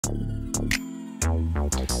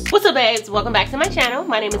What's up, babes? Welcome back to my channel.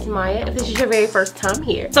 My name is Maya if this is your very first time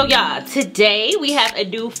here. So y'all, today we have a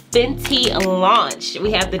new Fenty launch.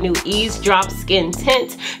 We have the new Eaze Drop Skin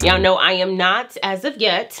Tint. Y'all know I am not, as of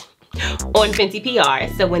yet, on Fenty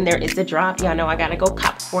PR. So when there is a drop, y'all know I gotta go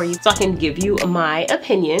cop for you so I can give you my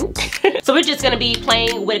opinion. So we're just gonna be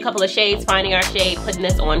playing with a couple of shades, finding our shade, putting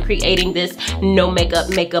this on, creating this no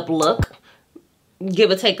makeup look.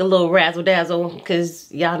 Give or take a little razzle dazzle,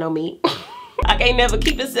 because y'all know me. I can't never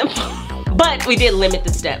keep it simple. But we did limit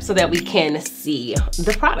the steps so that we can see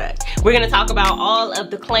the product. We're gonna talk about all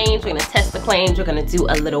of the claims. We're gonna test the claims. We're gonna do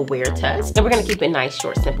a little wear test. And we're gonna keep it nice,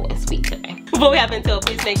 short, simple, and sweet today. Before we hop into it,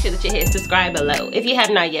 please make sure that you hit subscribe below if you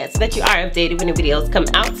have not yet, so that you are updated when new videos come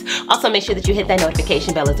out. Also, make sure that you hit that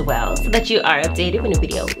notification bell as well, so that you are updated when new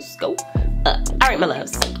videos go up. All right, my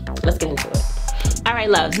loves, let's get into it. All right,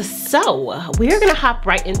 loves, so we're gonna hop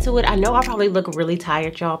right into it. I know I probably look really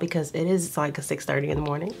tired, y'all, because it is like 6:30 in the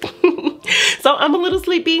morning. So I'm a little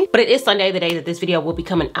sleepy, but it is Sunday, the day that this video will be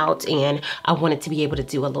coming out, and I wanted to be able to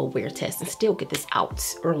do a little wear test and still get this out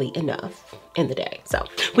early enough in the day. So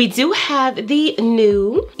we do have the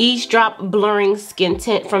new Eaze Drop Blurring Skin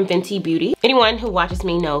Tint from Fenty Beauty. Anyone who watches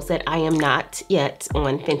me knows that I am not yet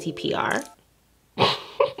on Fenty PR.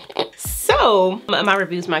 So my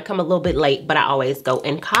reviews might come a little bit late, but I always go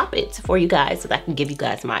and cop it for you guys so that I can give you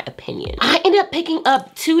guys my opinion. I ended up picking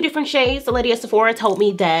up 2 different shades. The lady at Sephora told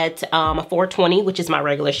me that a 420, which is my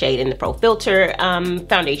regular shade in the Pro Filt'r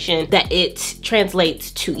foundation, that it translates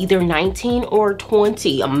to either 19 or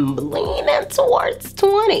 20. I'm leaning towards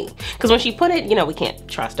 20. Because when she put it, you know, we can't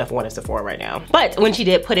try stuff on at Sephora right now. But when she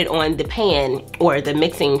did put it on the pan, or the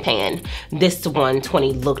mixing pan, this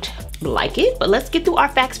 120 looked like it. But let's get through our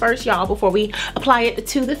facts first, y'all, before we apply it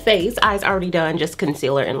to the face. Eyes already done, just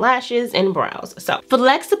concealer and lashes and brows. So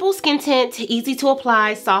flexible skin tint, easy to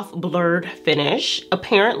apply, soft blurred finish.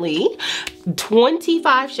 Apparently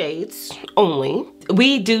 25 shades only.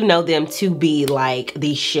 We do know them to be like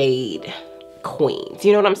the shade queens,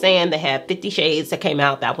 you know what I'm saying? They had 50 shades that came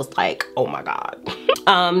out that was like, oh my god.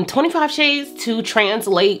 25 shades to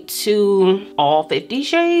translate to all 50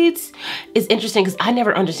 shades is interesting, because I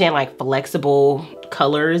never understand like flexible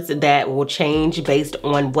colors that will change based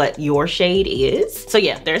on what your shade is. So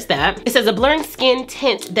yeah, there's that. It says a blurring skin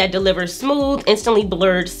tint that delivers smooth, instantly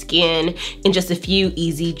blurred skin in just a few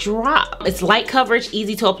easy drops. It's light coverage,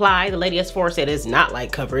 easy to apply. The lady at Sephora said it's not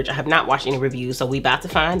light coverage. I have not watched any reviews, so we about to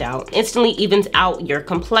find out. Instantly evens out your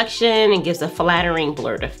complexion and gives a flattering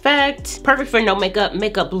blurred effect. Perfect for no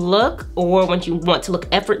makeup look, or when you want to look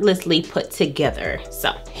effortlessly put together.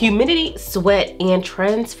 So humidity, sweat, and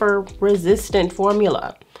transfer resistant formula.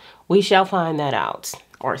 We shall find that out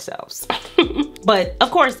ourselves. But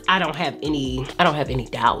of course I don't have any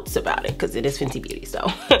doubts about it, because it is Fenty Beauty. So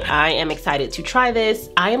I am excited to try this.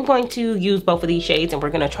 I am going to use both of these shades, and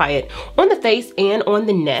we're gonna try it on the face and on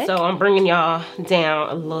the neck. So I'm bringing y'all down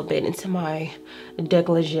a little bit into my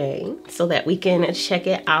dégagé so that we can check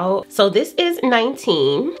it out. So this is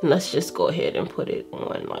 19. Let's just go ahead and put it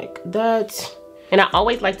on like that. And I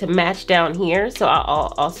always like to match down here, so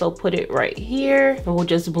I'll also put it right here. And we'll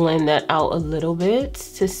just blend that out a little bit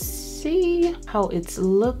to see how it's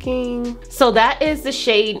looking. So that is the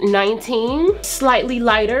shade 19, slightly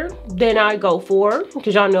lighter than I go for,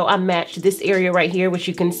 because y'all know I matched this area right here, which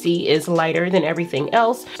you can see is lighter than everything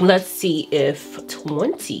else. Let's see if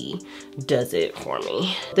 20 does it for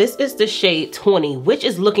me. This is the shade 20, which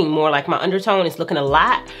is looking more like my undertone. It's looking a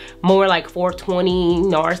lot more like 420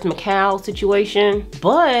 NARS Macau situation,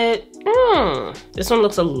 but this one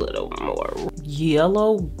looks a little more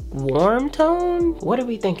yellow warm tone. What are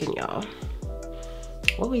we thinking, y'all?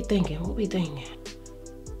 What we thinking?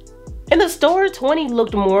 In the store, 20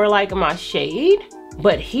 looked more like my shade,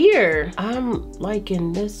 but here I'm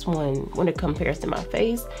liking this one when it compares to my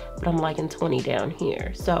face, but I'm liking 20 down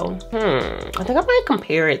here. So I think I might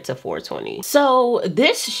compare it to 420. So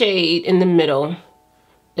this shade in the middle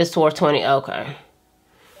is 420. Okay,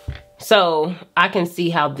 so I can see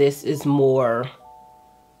how this is more,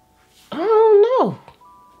 I don't know.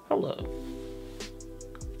 Hold up.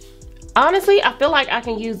 Honestly, I feel like I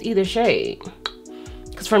can use either shade,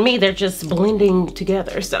 because for me, they're just blending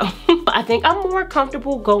together. So I think I'm more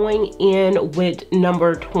comfortable going in with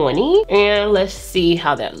number 20, and let's see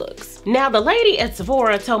how that looks. Now, the lady at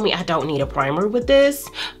Sephora told me I don't need a primer with this.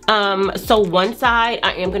 So one side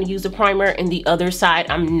I am gonna use a primer, and the other side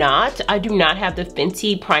I'm not. I do not have the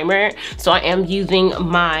Fenty primer, so I am using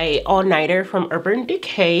my all-nighter from Urban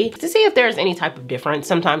Decay to see if there's any type of difference.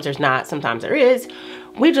 Sometimes there's not, sometimes there is.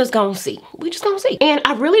 we just gonna see. We just gonna see. And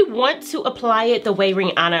I really want to apply it the way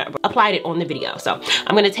Raine applied it on the video. So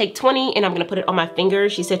I'm gonna take 20 and I'm gonna put it on my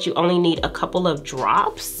fingers. She said you only need a couple of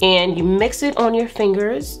drops, and you mix it on your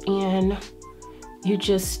fingers and you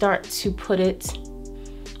just start to put it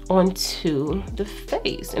onto the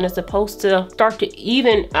face, and it's supposed to start to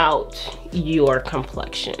even out your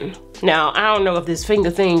complexion. Now, I don't know if this finger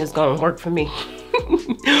thing is gonna work for me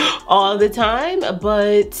all the time,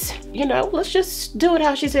 but you know, let's just do it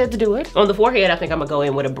how she said to do it. On the forehead, I think I'm gonna go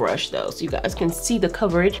in with a brush though, so you guys can see the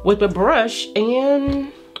coverage with the brush,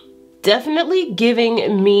 and definitely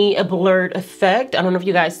giving me a blurred effect. I don't know if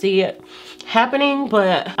you guys see it happening,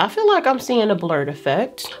 but I feel like I'm seeing a blurred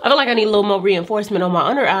effect. I feel like I need a little more reinforcement on my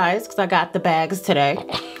under eyes because I got the bags today.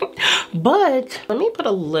 But let me put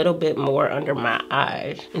a little bit more under my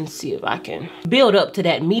eyes and see if I can build up to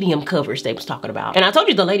that medium coverage they was talking about. And I told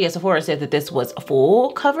you the lady at Sephora said that this was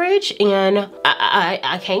full coverage, and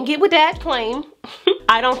I can't get with that claim.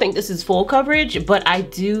 I don't think this is full coverage, but I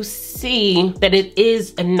do see that it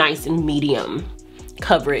is a nice medium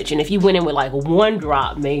coverage. And if you went in with like one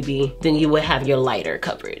drop maybe, then you would have your lighter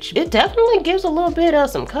coverage. It definitely gives a little bit of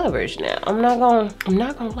some coverage now. I'm not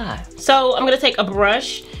gonna lie. So I'm gonna take a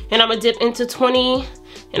brush and I'm gonna dip into 20,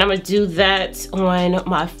 and I'm gonna do that on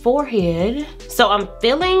my forehead. So I'm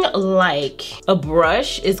feeling like a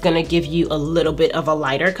brush is gonna give you a little bit of a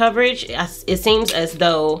lighter coverage. It seems as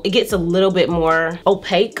though it gets a little bit more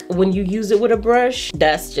opaque when you use it with a brush.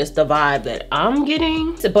 That's just the vibe that I'm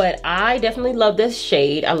getting. But I definitely love this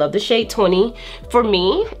shade. I love the shade 20. For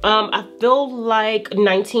me, I feel like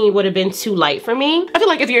 19 would have been too light for me. I feel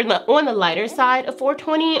like if you're on the lighter side of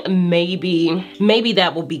 420, maybe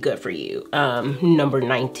that will be good for you, number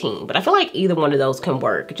 19. But I feel like either one of those can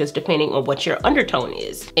work, just depending on what your undertone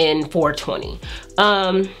is in 420.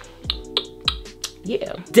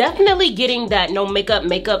 Yeah, definitely getting that no makeup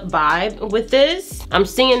vibe with this. I'm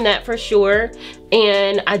seeing that for sure.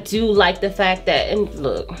 And I do like the fact that, and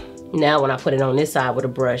look, now when I put it on this side with a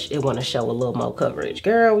brush, it want to show a little more coverage.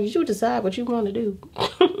 Girl, you decide what you want to do.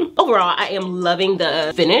 Overall, I am loving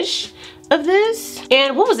the finish of this.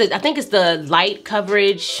 And what was it? I think it's the light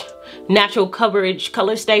coverage, natural coverage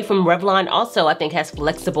color stay from Revlon. Also, I think has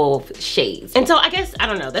flexible shades. And so I guess, I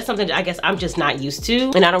don't know, that's something that I guess I'm just not used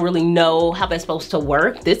to, and I don't really know how that's supposed to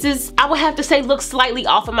work. This is, I would have to say, looks slightly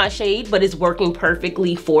off of my shade, but it's working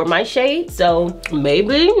perfectly for my shade. So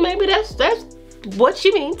maybe that's what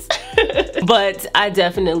she means. But I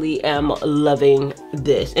definitely am loving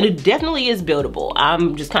this, and it definitely is buildable.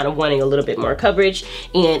 I'm just kind of wanting a little bit more coverage,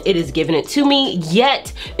 and it is giving it to me,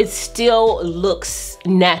 yet it still looks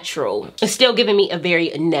natural. It's still giving me a very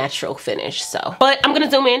natural finish. So, but I'm gonna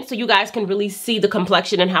zoom in so you guys can really see the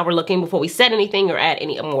complexion and how we're looking before we set anything or add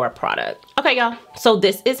any more product. Okay, y'all, so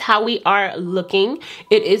this is how we are looking.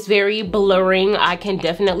 It is very blurring, I can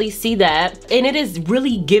definitely see that, and it is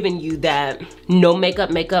really giving you that no makeup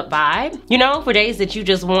vibe, you know, for days that you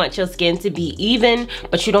just want your skin to be even,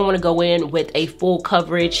 but you don't want to go in with a full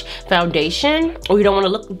coverage foundation, or you don't want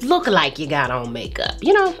to look like you got on makeup,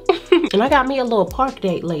 you know. And I got me a little park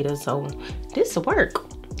date later, so this'll work.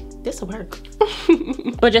 This'll work.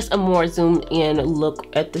 But just a more zoomed in look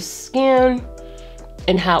at the skin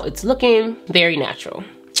and how it's looking. Very natural.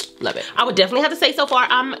 Love it. I would definitely have to say so far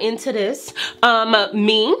I'm into this.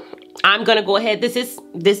 I'm gonna go ahead. This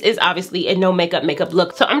is obviously a no makeup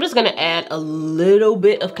look. So I'm just gonna add a little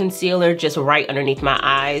bit of concealer just right underneath my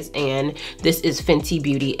eyes. And this is Fenty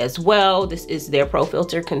Beauty as well. This is their Pro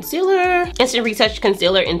Filt'r concealer, Instant Retouch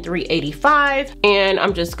concealer in 385. And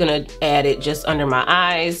I'm just gonna add it just under my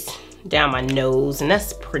eyes, down my nose, and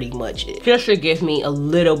that's pretty much it. Just to give me a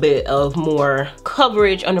little bit of more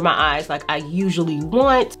coverage under my eyes like I usually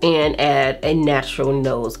want, and add a natural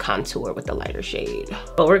nose contour with the lighter shade.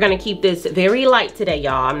 But we're gonna keep this very light today,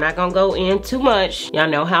 y'all. I'm not gonna go in too much. Y'all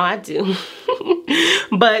know how I do.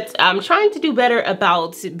 But I'm trying to do better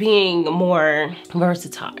about being more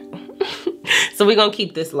versatile. So we're gonna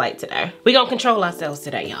keep this light today. We're gonna control ourselves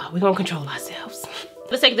today, y'all. We're gonna control ourselves.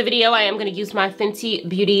 For the sake of the video, I am gonna use my Fenty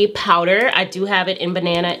Beauty powder. I do have it in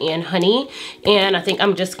banana and honey, and I think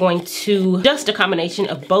I'm just going to dust a combination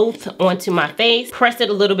of both onto my face, press it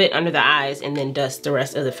a little bit under the eyes, and then dust the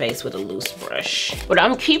rest of the face with a loose brush. But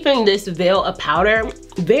I'm keeping this veil of powder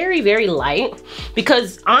very, very light,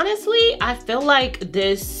 because honestly, I feel like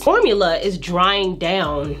this formula is drying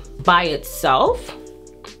down by itself.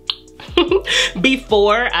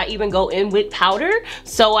 before I even go in with powder.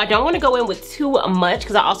 So I don't want to go in with too much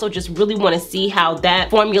because I also just really want to see how that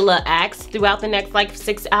formula acts throughout the next like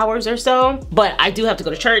 6 hours or so. But I do have to go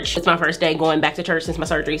to church. It's my first day going back to church since my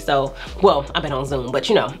surgery. So, well, I've been on Zoom, but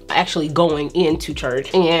you know, actually going into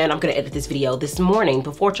church. And I'm gonna edit this video this morning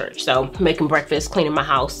before church. So making breakfast, cleaning my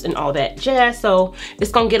house and all that jazz. So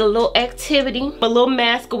it's gonna get a little activity, a little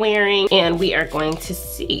mask wearing, and we are going to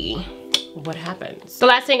see what happens. The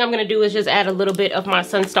last thing I'm gonna do is just add a little bit of my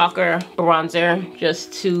Sunstalker bronzer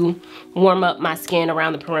just to warm up my skin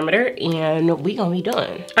around the perimeter, and we gonna be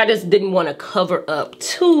done. I just didn't want to cover up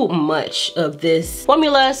too much of this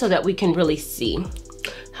formula so that we can really see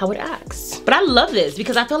how it acts. But I love this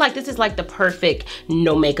because I feel like this is like the perfect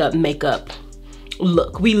no makeup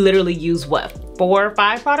look. We literally use what, 4 or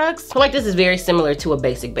 5 products? I feel like this is very similar to a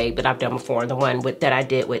Basic Babe that I've done before, the one that I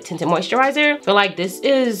did with tinted moisturizer. I feel like this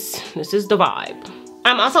is the vibe.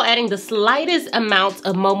 I'm also adding the slightest amount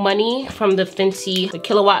of Mo Money from the Fenty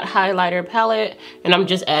Kilowatt Highlighter palette, and I'm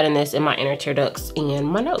just adding this in my inner tear ducts and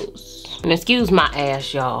my nose. And excuse my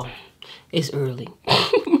ass, y'all. It's early.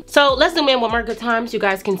 So let's zoom in one more good time so you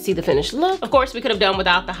guys can see the finished look. Of course, we could have done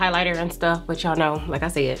without the highlighter and stuff, but y'all know, like I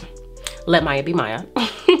said, let Maya be Maya.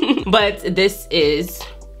 But this is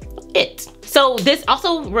it. So this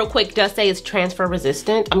also, real quick, does say it's transfer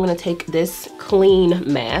resistant. I'm gonna take this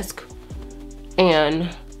clean mask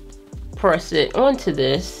and press it onto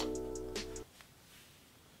this.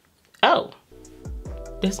 Oh,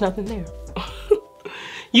 there's nothing there.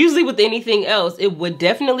 Usually with anything else, it would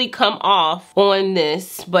definitely come off on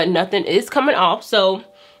this, but nothing is coming off. So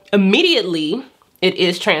immediately it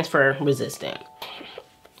is transfer resistant.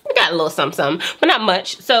 We got a little something, but not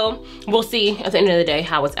much. So we'll see at the end of the day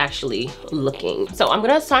how it's actually looking. So I'm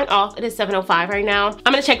gonna sign off. It is 7:05 right now.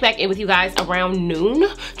 I'm gonna check back in with you guys around noon,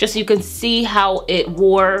 just so you can see how it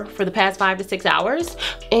wore for the past 5 to 6 hours.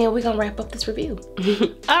 And we're gonna wrap up this review.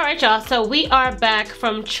 All right, y'all, so we are back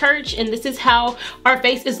from church, and this is how our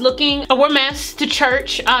face is looking. I wore masks to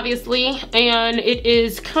church, obviously, and it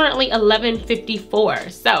is currently 11:54.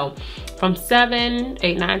 So from 7,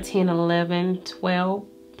 8, 9, 10, 11, 12,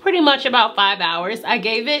 pretty much about 5 hours I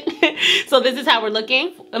gave it. So this is how we're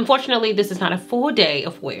looking. Unfortunately, this is not a full day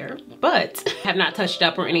of wear, but I have not touched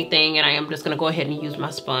up or anything, and I am just gonna go ahead and use my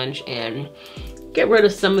sponge and get rid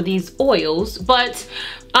of some of these oils. But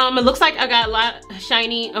it looks like I got a lot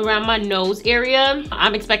shiny around my nose area.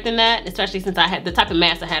 I'm expecting that, especially since I had the type of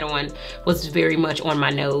mask I had on was very much on my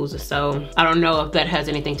nose. So I don't know if that has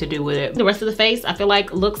anything to do with it. The rest of the face, I feel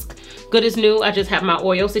like looks good as new. I just have my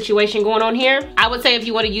oil situation going on here. I would say if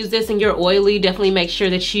you want to use this and you're oily, definitely make sure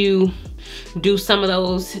that you do some of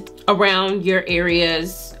those around your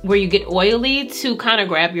areas where you get oily to kind of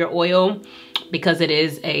grab your oil, because it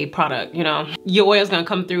is a product, you know. Your oil's gonna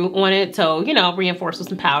come through on it, so, you know, reinforce with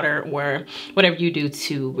some powder or whatever you do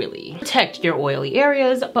to really protect your oily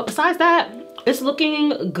areas. But besides that, it's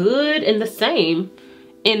looking good and the same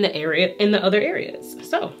in the other areas.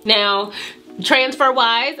 So now, transfer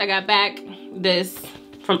wise, I got back this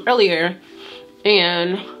from earlier,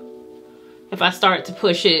 and if I start to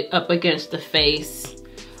push it up against the face,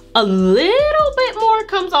 a little bit more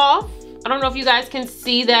comes off. I don't know if you guys can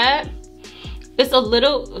see that. It's a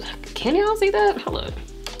little, can y'all see that? Hold on.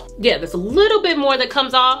 Yeah, there's a little bit more that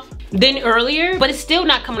comes off than earlier, but it's still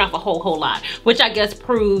not coming off a whole lot, which I guess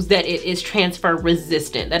proves that it is transfer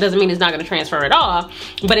resistant. That doesn't mean it's not gonna transfer at all,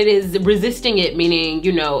 but it is resisting it, meaning,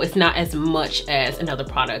 you know, it's not as much as another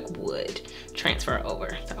product would transfer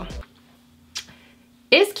over. So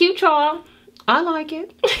it's cute, y'all. I like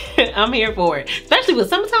it. I'm here for it, especially with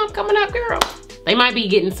summertime coming up, girl. They might be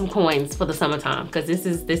getting some coins for the summertime, because this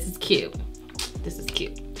is cute. This is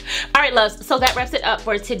cute. All right, loves, so that wraps it up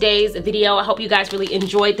for today's video. I hope you guys really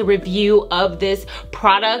enjoyed the review of this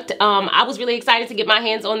product. I was really excited to get my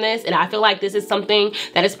hands on this, and I feel like this is something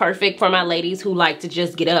that is perfect for my ladies who like to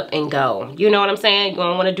just get up and go. You know what I'm saying? You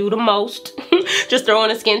don't want to do the most. Just throw on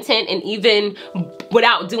a skin tint, and even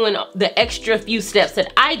without doing the extra few steps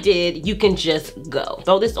that I did, you can just go.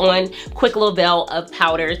 Throw this on, quick little veil of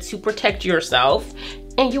powder to protect yourself,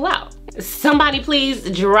 and you out. Somebody please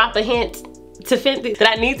drop a hint to Fenty that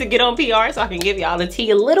I need to get on PR so I can give y'all the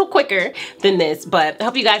tea a little quicker than this. But I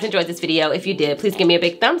hope you guys enjoyed this video. If you did, please give me a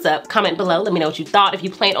big thumbs up. Comment below, let me know what you thought, if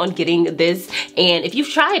you plan on getting this, and if you've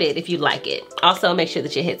tried it, if you like it. Also, make sure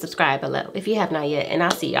that you hit subscribe below if you have not yet, and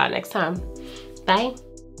I'll see y'all next time. Bye.